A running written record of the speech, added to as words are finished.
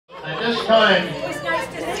time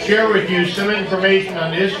share with you some information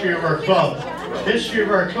on the history of our club. History of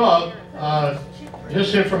our club,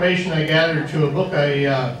 this information I gathered through a book I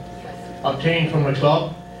obtained from the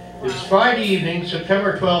club. It's Friday evening,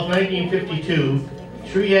 September 12, 1952.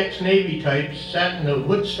 3 ex-Navy types sat in the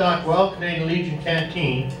Woodstock Royal Canadian Legion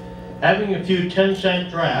canteen having a few 10-cent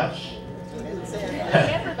drafts.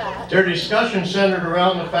 Their discussion centered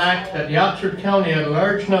around the fact that the Oxford County had a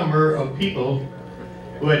large number of people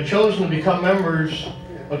who had chosen to become members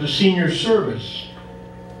of the senior service.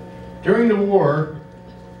 During the war,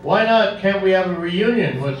 why not can't we have a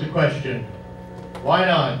reunion was the question. Why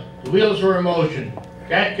not? The wheels were in motion.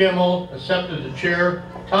 Jack Gemmell accepted the chair,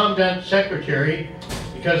 Tom Dent secretary,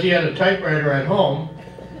 because he had a typewriter at home,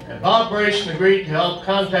 and Bob Bryson agreed to help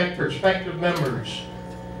contact prospective members.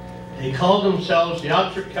 They called themselves the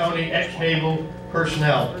Oxford County Ex-Naval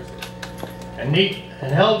Personnel and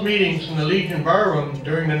held meetings in the Legion Barroom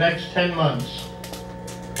during the next 10 months.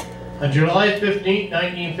 On July 15,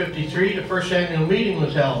 1953, the first annual meeting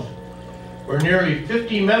was held, where nearly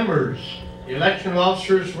 50 members. The election of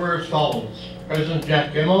officers were as follows: President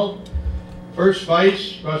Jack Gemmell, First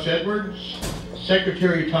Vice Russ Edwards,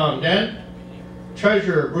 Secretary Tom Dent,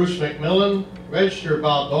 Treasurer Bruce McMillan, Register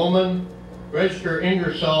Bob Bowman, Register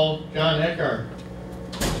Ingersoll John Eckhart.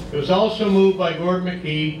 It was also moved by Gordon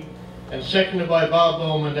McKee and seconded by Bob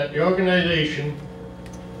Bowman that the organization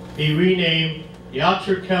be renamed the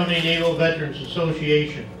Oxford County Naval Veterans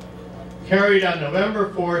Association, carried on November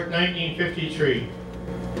 4th, 1953.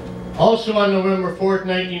 Also on November 4th,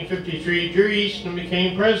 1953, Jerry Easton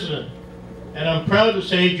became president. And I'm proud to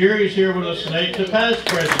say Jerry's here with us tonight, the past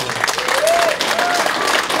president.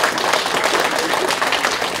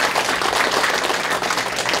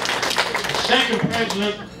 The second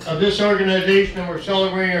president of this organization, and we're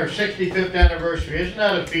celebrating our 65th anniversary. Isn't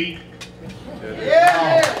that a feat? Yeah.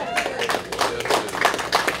 Wow.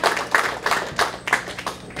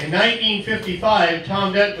 In 1955,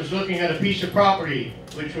 Tom Dent was looking at a piece of property,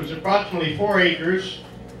 which was approximately 4 acres.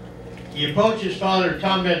 He approached his father,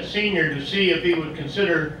 Tom Dent Sr., to see if he would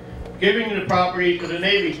consider giving the property to the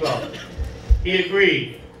Navy Club. He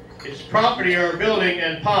agreed. Its property, our building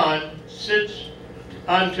and pond, sits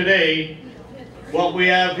on today what we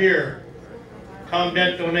have here. Tom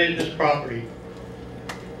Dent donated this property.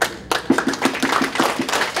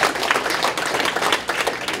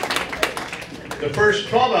 The first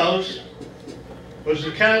clubhouse was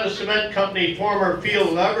the Canada Cement Company former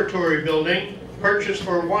field laboratory building, purchased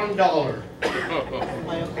for $1.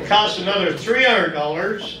 It cost another $300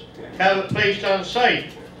 to have it placed on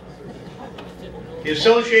site. The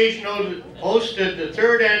association hosted the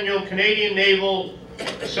 3rd annual Canadian Naval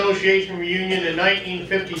Association reunion in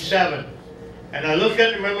 1957. And I looked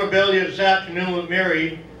at the memorabilia this afternoon with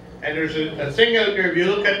Mary, and there's a thing out there, if you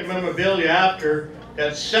look at the memorabilia after,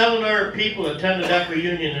 that 700 people attended that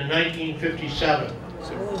reunion in 1957.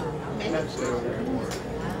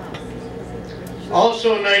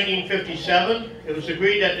 Also in 1957, it was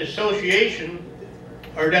agreed that the association,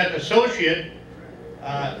 or that associate,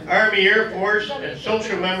 Army, Air Force, and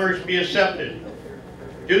social members be accepted.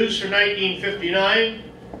 Dues for 1959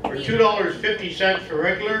 were $2.50 for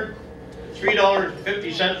regular,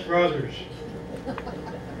 $3.50 for others.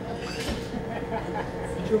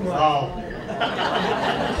 Wow.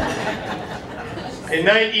 In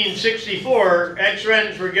 1964,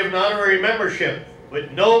 ex-Wrens were given honorary membership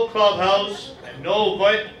with no clubhouse and no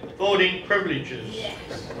voting privileges.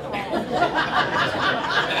 And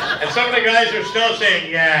some of the guys are still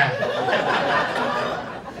saying, yeah.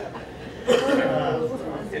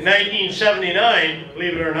 In 1979,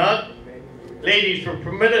 believe it or not, ladies were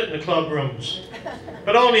permitted in the club rooms,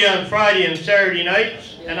 but only on Friday and Saturday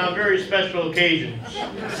nights and on very special occasions.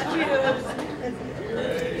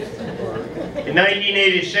 In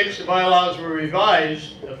 1986, the bylaws were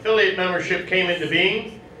revised. Affiliate membership came into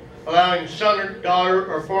being, allowing son, daughter,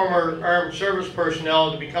 or former armed service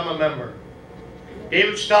personnel to become a member.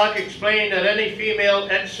 David Stock explained that any female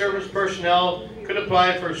ex-service personnel could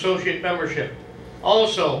apply for associate membership.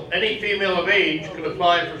 Also, any female of age could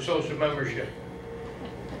apply for social membership.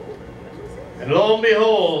 And lo and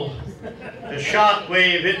behold, the shock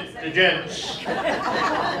wave hit the gents.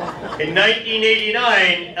 In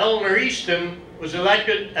 1989, Eleanor Easton was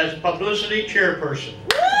elected as publicity chairperson.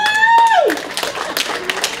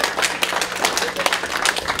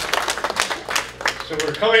 So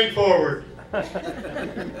we're coming forward.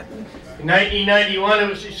 In 1991, it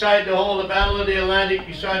was decided to hold a Battle of the Atlantic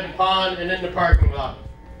beside the pond and in the parking lot.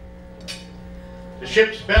 The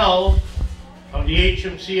ship's bell of the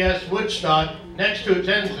HMCS Woodstock, next to its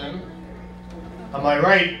ensign, on my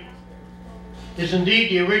right, is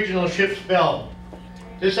indeed the original ship's bell.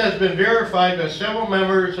 This has been verified by several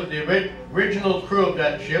members of the original crew of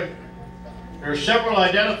that ship. There are several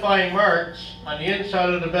identifying marks on the inside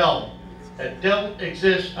of the bell that don't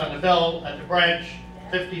exist on the bell at the Branch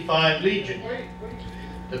 55 Legion.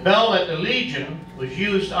 The bell at the Legion was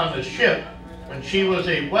used on the ship when she was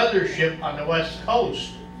a weather ship on the West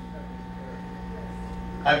Coast.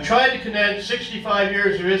 I've tried to condense 65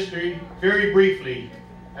 years of history very briefly.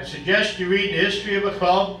 I suggest you read the history of a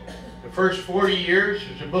club, the first 40 years.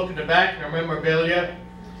 There's a book in the back and our memorabilia.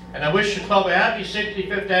 And I wish the club a happy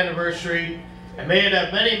 65th anniversary, and may it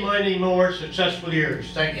have many, many more successful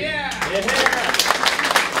years. Thank you. Yeah.